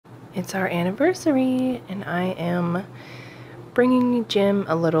It's our anniversary, and I am bringing Jim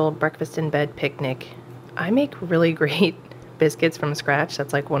a little breakfast in bed picnic. I make really great biscuits from scratch.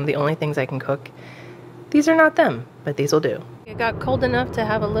 That's like one of the only things I can cook. These are not them, but these will do. It got cold enough to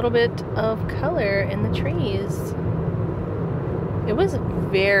have a little bit of color in the trees. It was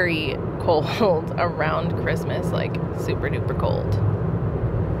very cold around Christmas, like super duper cold.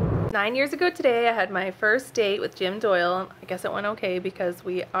 9 years ago today, I had my first date with Jim Doyle. I guess it went okay because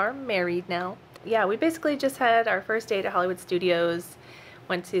we are married now. Yeah, we basically just had our first date at Hollywood Studios,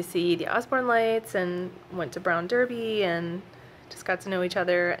 went to see the Osborne Lights and went to Brown Derby and just got to know each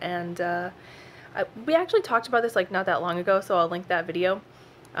other. And we actually talked about this like not that long ago, so I'll link that video.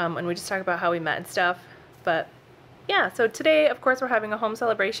 And we just talked about how we met and stuff. But yeah, so today, of course, we're having a home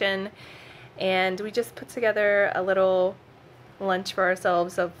celebration, and we just put together a little lunch for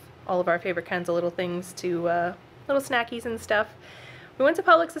ourselves of all of our favorite kinds of little things to little snackies and stuff. We went to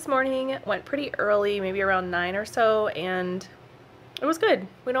Publix this morning, went pretty early, maybe around 9 or so, and it was good.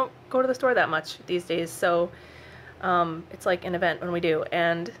 We don't go to the store that much these days, so it's like an event when we do,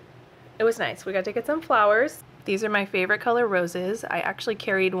 and it was nice. We got to get some flowers. These are my favorite color roses. I actually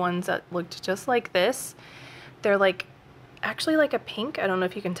carried ones that looked just like this. They're like actually like a pink. I don't know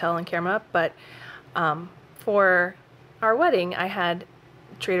if you can tell on camera, but for our wedding I had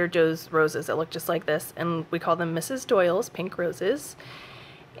Trader Joe's roses that look just like this, and we call them Mrs. Doyle's pink roses.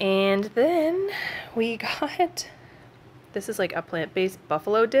 And then we got, this is like a plant-based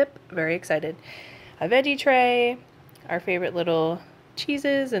buffalo dip, very excited, a veggie tray, our favorite little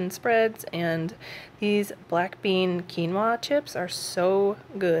cheeses and spreads, and these black bean quinoa chips are so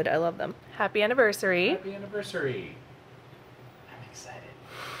good. I love them. Happy anniversary. Happy anniversary. I'm excited.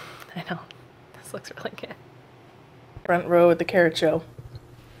 I know, this looks really good. Front row at the carrot show.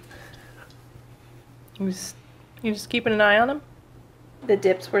 You just keeping an eye on them? The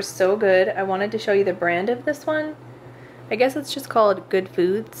dips were so good. I wanted to show you the brand of this one. I guess it's just called Good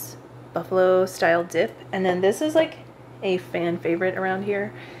Foods Buffalo Style Dip. And then this is like a fan favorite around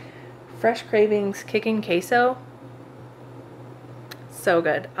here. Fresh Cravings Kicking Queso. So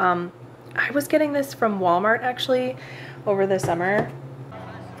good. I was getting this from Walmart actually over the summer.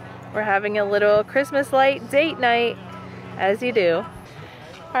 We're having a little Christmas light date night, as you do.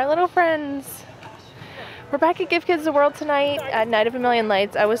 Our little friends. We're back at Gift Kids the World tonight at Night of a Million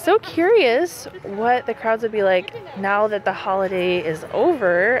Lights. I was so curious what the crowds would be like now that the holiday is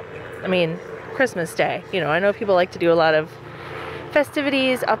over. I mean, Christmas Day. You know, I know people like to do a lot of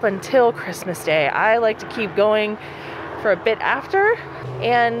festivities up until Christmas Day. I like to keep going for a bit after.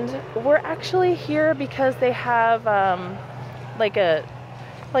 And we're actually here because they have like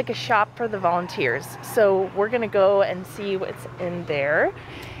a shop for the volunteers. So we're gonna go and see what's in there.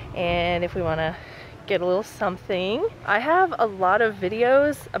 And if we wanna get a little something. I have a lot of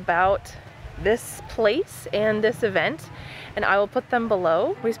videos about this place and this event, and I will put them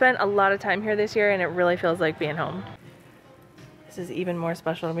below. We spent a lot of time here this year, and it really feels like being home. This is even more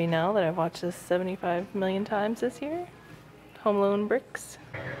special to me now that I've watched this 75 million times this year. Home Alone bricks.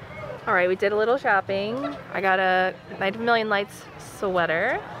 All right, we did a little shopping. I got a Night of a Million Lights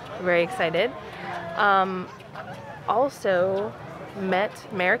sweater. Very excited. Also met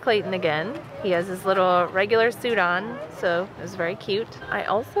Mayor Clayton again. He has his little regular suit on, so it was very cute. I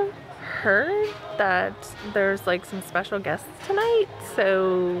also heard that there's like some special guests tonight,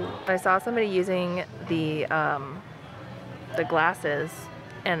 so I saw somebody using the glasses,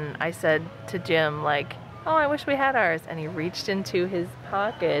 and I said to Jim like, oh, I wish we had ours, and he reached into his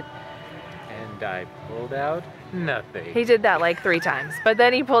pocket And I pulled out nothing. He did that like 3 times, but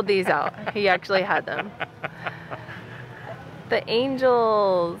then he pulled these out. He actually had them. The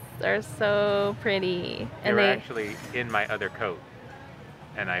angels are so pretty. And they were actually in my other coat,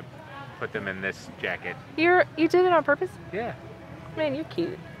 and I put them in this jacket. You did it on purpose? Yeah. Man, you're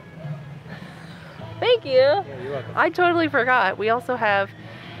cute. Thank you. Yeah, you're welcome. I totally forgot. We also have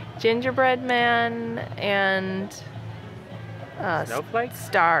gingerbread man and snowflakes?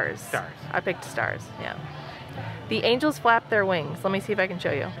 Stars. Stars. I picked stars, yeah. The angels flap their wings. Let me see if I can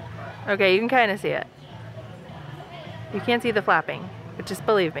show you. Okay, you can kind of see it. You can't see the flapping, but just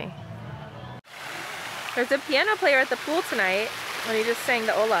believe me. There's a piano player at the pool tonight when he just sang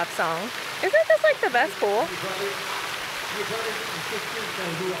the Olaf song. Isn't this like the best pool?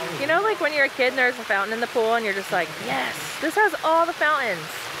 You know, like when you're a kid and there's a fountain in the pool and you're just like, yes, this has all the fountains.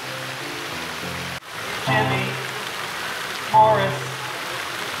 Jimmy, Morris,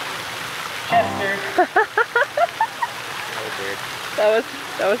 Chester. That was weird.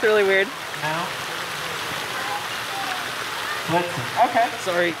 That was really weird. Now, listen. Okay.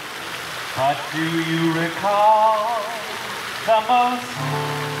 Sorry. But do you recall the most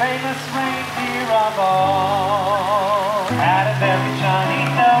famous reindeer of all, out of every Johnny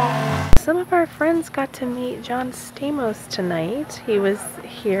knows. Some of our friends got to meet John Stamos tonight. He was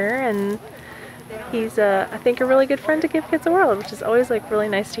here, and he's, I think, a really good friend to give kids a world, which is always like really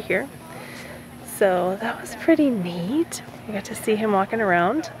nice to hear. So that was pretty neat. We got to see him walking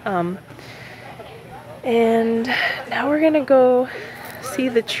around. And now we're gonna go see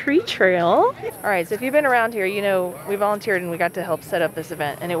the tree trail. All right, so if you've been around here, you know we volunteered and we got to help set up this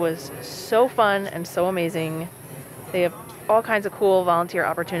event, and it was so fun and so amazing. They have all kinds of cool volunteer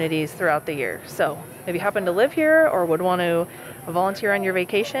opportunities throughout the year. So if you happen to live here or would want to volunteer on your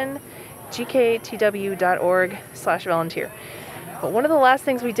vacation, gktw.org/volunteer. But one of the last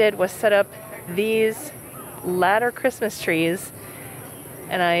things we did was set up these ladder Christmas trees,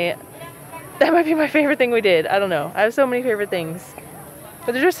 and that might be my favorite thing we did. I don't know. I have so many favorite things,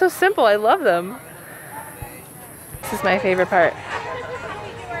 but they're just so simple. I love them. This is my favorite part.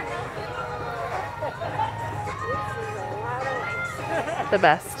 The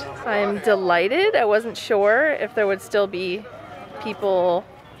best. I'm delighted. I wasn't sure if there would still be people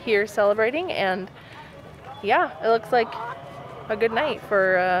here celebrating, and yeah, it looks like a good night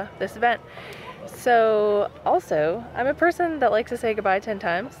for this event. So also, I'm a person that likes to say goodbye 10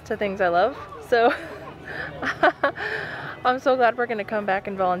 times to things I love, so I'm so glad we're gonna come back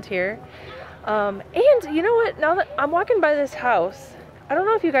and volunteer. And you know what, now that I'm walking by this house, I don't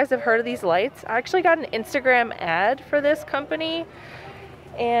know if you guys have heard of these lights. I actually got an Instagram ad for this company,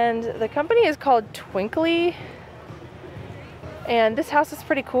 and the company is called Twinkly. And this house is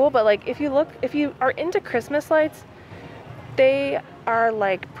pretty cool, but like if you are into Christmas lights, they are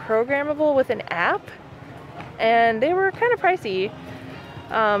like programmable with an app, and they were kind of pricey.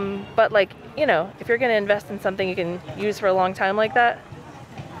 But like, you know, if you're gonna invest in something you can use for a long time like that,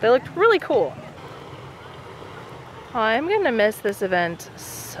 they looked really cool. I'm gonna miss this event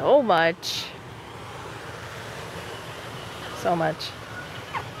so much. So much.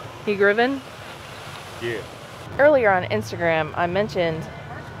 You groovin'? Yeah. Earlier on Instagram, I mentioned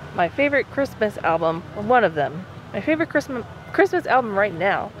my favorite Christmas album, or one of them. My favorite Christmas album right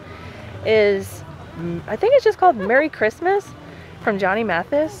now is, I think it's just called Merry Christmas from Johnny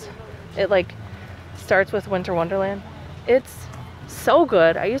Mathis. It like starts with Winter Wonderland. It's so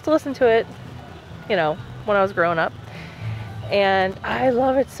good. I used to listen to it, you know, when I was growing up, and I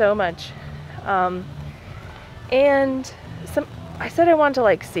love it so much. And I said I wanted to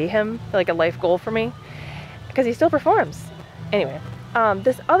like see him, like a life goal for me, because he still performs. Anyway,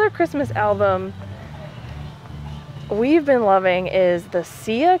 this other Christmas album we've been loving is the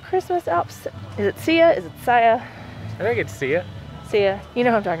Sia Christmas album. Is it Sia? Is it Sia? I think it's Sia. Sia, you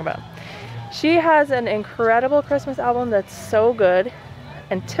know who I'm talking about. She has an incredible Christmas album that's so good.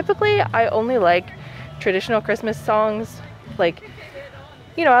 And typically I only like traditional Christmas songs. Like,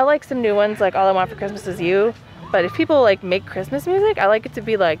 you know, I like some new ones like All I Want for Christmas Is You. But if people like make Christmas music, I like it to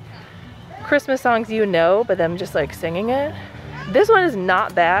be like Christmas songs you know, but them just like singing it. This one is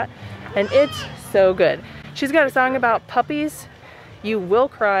not that, and it's so good. She's got a song about puppies. You will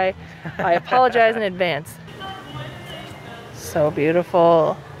cry. I apologize in advance. So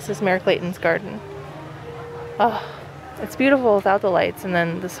beautiful. This is Mayor Clayton's garden. Oh, it's beautiful without the lights, and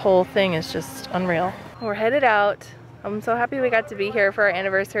then this whole thing is just unreal. We're headed out. I'm so happy we got to be here for our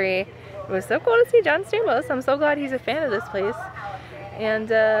anniversary. It was so cool to see John Stamos. I'm so glad he's a fan of this place. And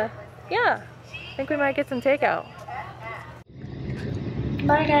yeah, I think we might get some takeout.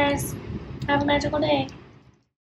 Bye guys. Have a magical day.